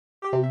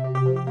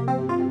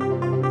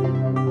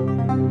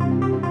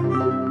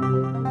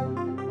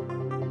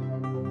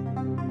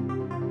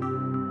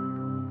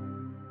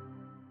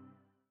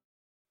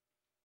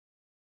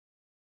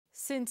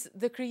Since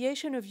the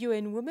creation of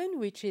UN Women,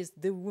 which is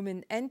the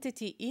women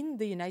entity in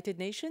the United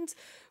Nations,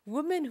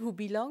 women who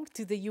belong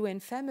to the UN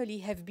family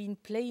have been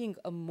playing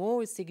a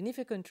more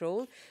significant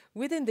role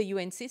within the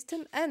UN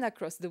system and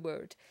across the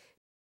world.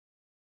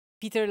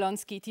 Peter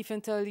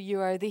Launsky-Tieffenthal, you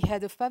are the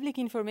head of public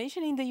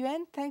information in the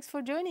UN. Thanks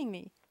for joining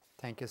me.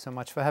 Thank you so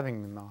much for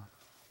having me, Maha.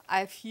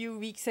 A few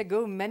weeks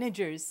ago,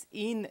 managers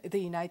in the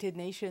United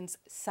Nations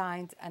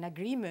signed an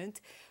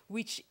agreement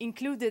which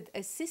included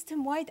a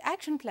system-wide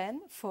action plan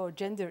for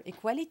gender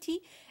equality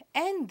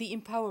and the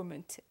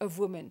empowerment of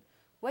women.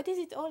 What is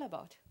it all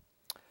about?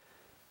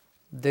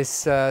 This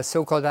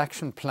so-called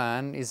action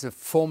plan is a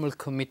formal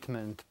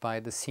commitment by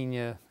the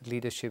senior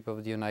leadership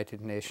of the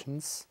United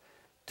Nations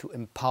to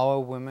empower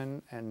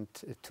women and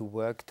to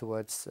work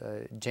towards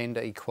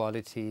gender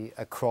equality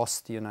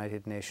across the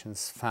United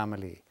Nations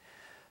family.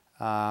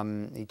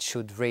 It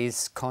should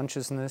raise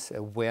consciousness,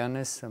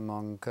 awareness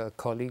among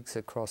colleagues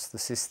across the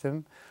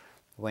system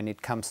when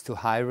it comes to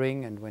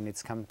hiring and when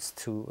it comes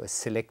to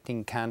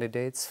selecting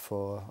candidates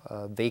for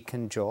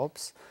vacant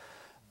jobs.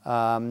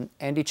 And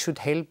it should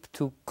help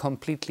to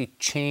completely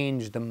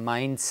change the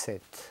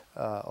mindset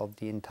of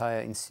the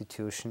entire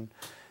institution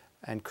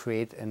and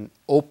create an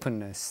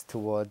openness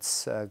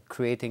towards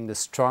creating the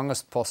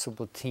strongest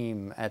possible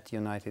team at the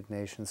United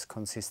Nations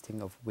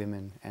consisting of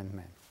women and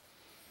men.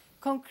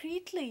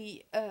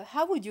 Concretely,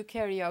 how would you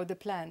carry out the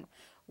plan?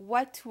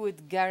 What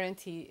would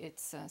guarantee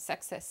its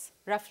success?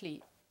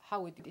 Roughly,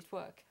 how would it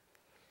work?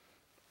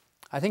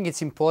 I think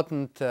it's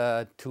important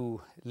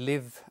to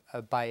live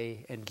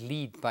by and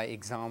lead by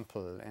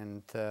example,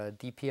 and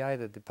DPI,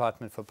 the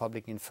Department for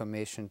Public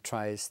Information,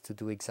 tries to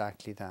do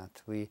exactly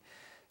that. We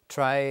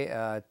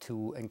try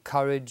to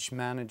encourage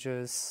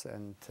managers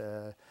and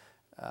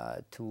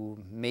to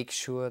make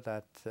sure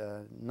that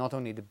not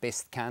only the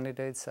best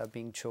candidates are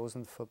being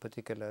chosen for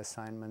particular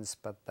assignments,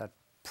 but that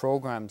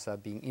programs are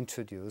being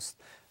introduced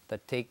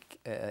that take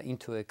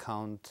into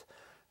account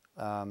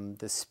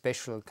the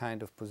special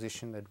kind of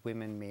position that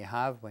women may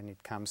have when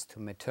it comes to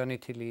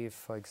maternity leave,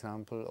 for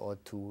example, or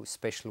to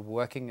special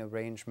working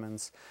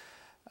arrangements,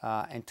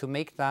 and to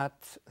make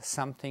that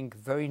something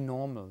very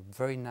normal,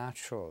 very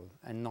natural,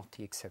 and not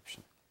the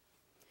exception.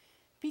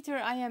 Peter,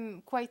 I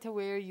am quite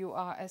aware you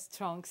are a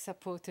strong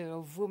supporter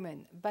of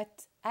women,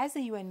 but as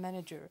a UN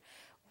manager,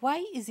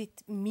 why is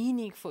it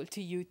meaningful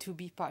to you to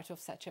be part of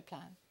such a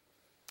plan?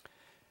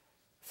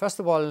 First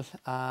of all,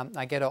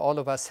 I get all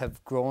of us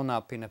have grown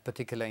up in a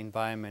particular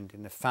environment,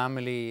 in a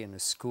family, in a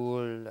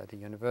school, at a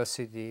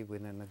university,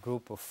 within a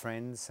group of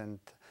friends, and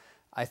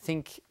I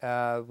think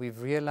we've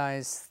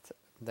realized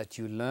that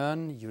you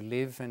learn, you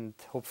live, and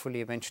hopefully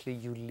eventually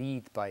you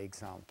lead by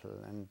example,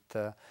 and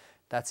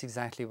that's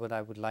exactly what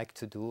I would like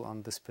to do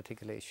on this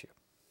particular issue.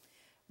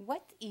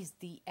 What is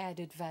the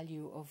added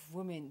value of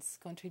women's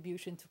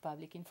contribution to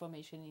public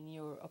information, in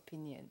your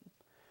opinion?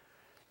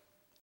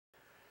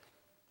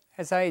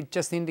 As I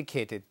just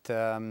indicated,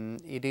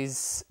 it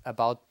is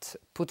about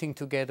putting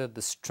together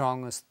the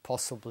strongest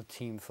possible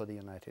team for the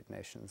United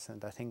Nations.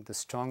 And I think the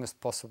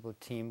strongest possible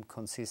team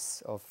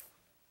consists of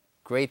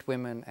great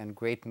women and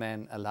great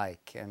men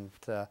alike. And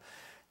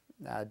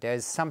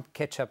there's some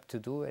catch-up to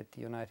do at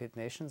the United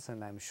Nations,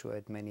 and I'm sure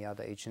at many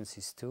other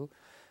agencies too,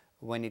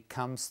 when it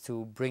comes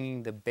to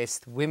bringing the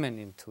best women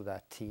into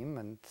that team,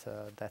 and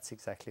that's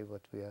exactly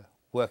what we are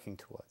working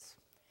towards.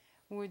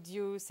 Would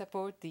you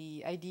support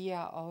the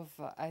idea of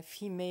a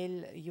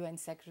female UN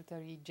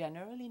Secretary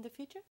General in the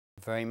future?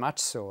 Very much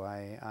so.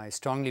 I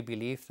strongly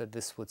believe that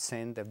this would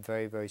send a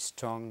very, very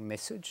strong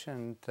message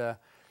and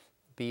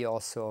be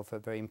also of a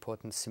very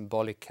important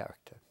symbolic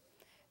character.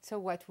 So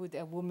what would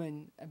a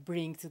woman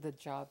bring to the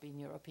job, in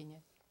your opinion?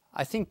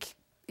 I think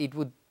it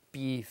would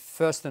be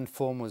first and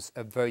foremost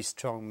a very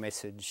strong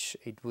message.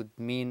 It would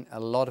mean a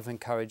lot of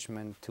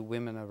encouragement to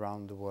women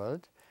around the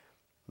world,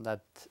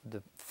 that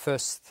the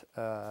first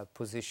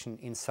position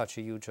in such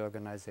a huge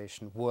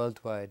organization,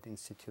 worldwide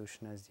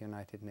institution as the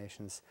United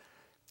Nations,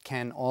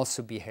 can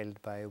also be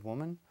held by a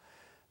woman.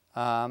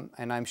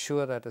 And I'm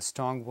sure that a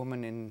strong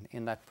woman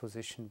in that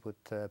position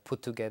would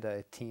put together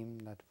a team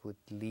that would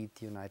lead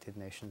the United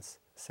Nations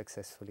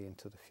successfully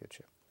into the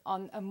future.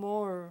 On a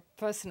more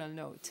personal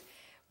note,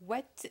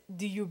 what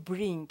do you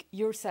bring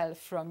yourself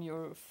from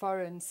your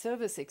foreign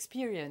service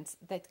experience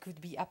that could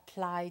be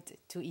applied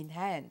to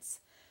enhance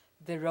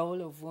the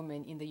role of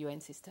women in the UN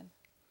system?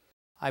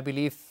 I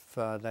believe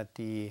that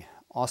the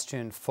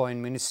Austrian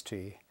Foreign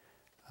Ministry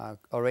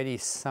already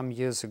some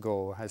years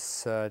ago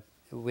has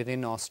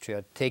within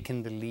Austria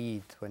taken the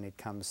lead when it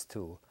comes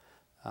to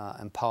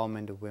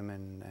empowerment of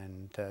women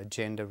and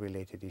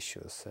gender-related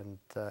issues. And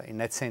in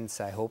that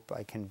sense, I hope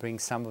I can bring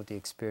some of the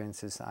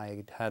experiences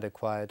I had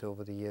acquired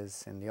over the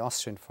years in the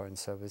Austrian Foreign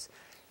Service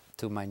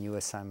to my new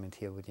assignment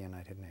here with the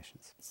United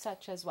Nations.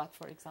 Such as what,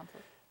 for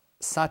example?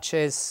 Such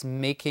as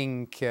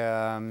making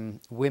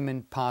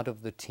women part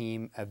of the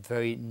team a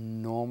very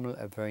normal,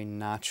 a very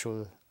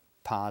natural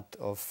part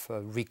of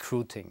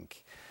recruiting.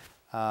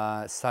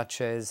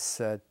 such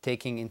as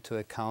taking into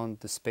account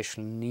the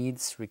special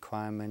needs,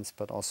 requirements,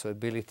 but also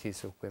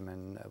abilities of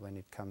women when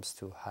it comes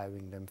to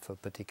hiring them for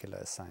particular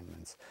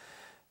assignments.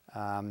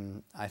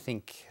 I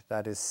think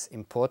that is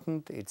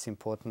important. It's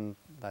important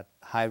that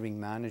hiring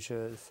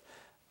managers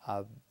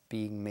are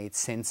being made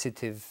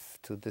sensitive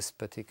to this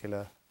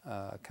particular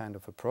kind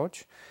of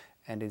approach,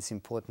 and it's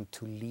important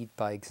to lead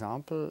by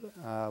example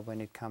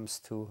when it comes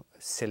to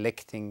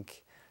selecting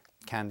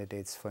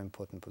candidates for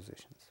important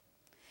positions.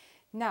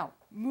 Now,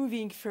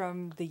 moving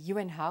from the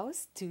UN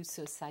House to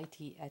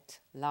society at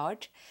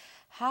large,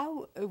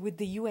 how would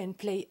the UN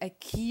play a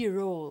key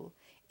role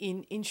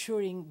in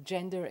ensuring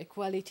gender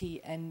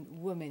equality and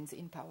women's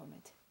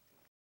empowerment?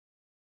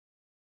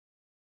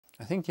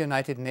 I think the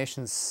United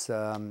Nations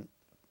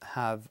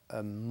have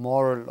a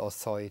moral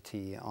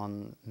authority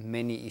on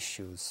many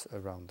issues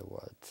around the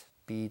world,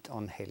 be it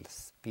on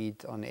health, be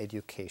it on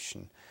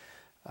education.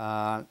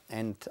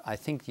 And I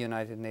think the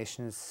United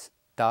Nations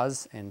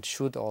does and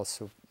should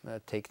also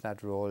take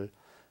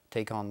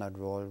on that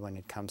role when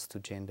it comes to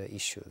gender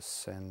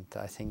issues. And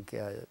I think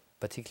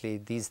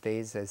particularly these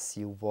days, as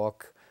you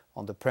walk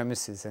on the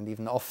premises and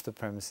even off the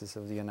premises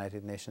of the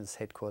United Nations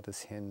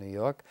headquarters here in New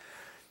York,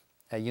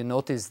 you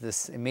notice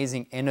this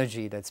amazing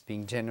energy that's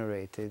being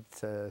generated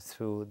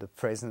through the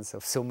presence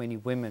of so many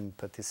women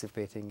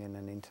participating in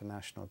an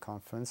international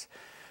conference,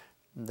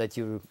 that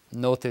you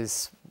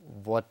notice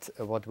what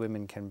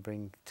women can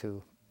bring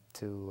to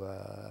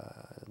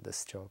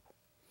this job.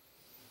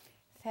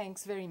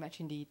 Thanks very much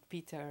indeed,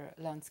 Peter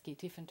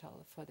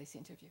Launsky-Tieffenthal, for this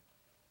interview.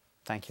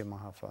 Thank you,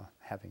 Maha, for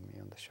having me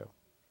on the show.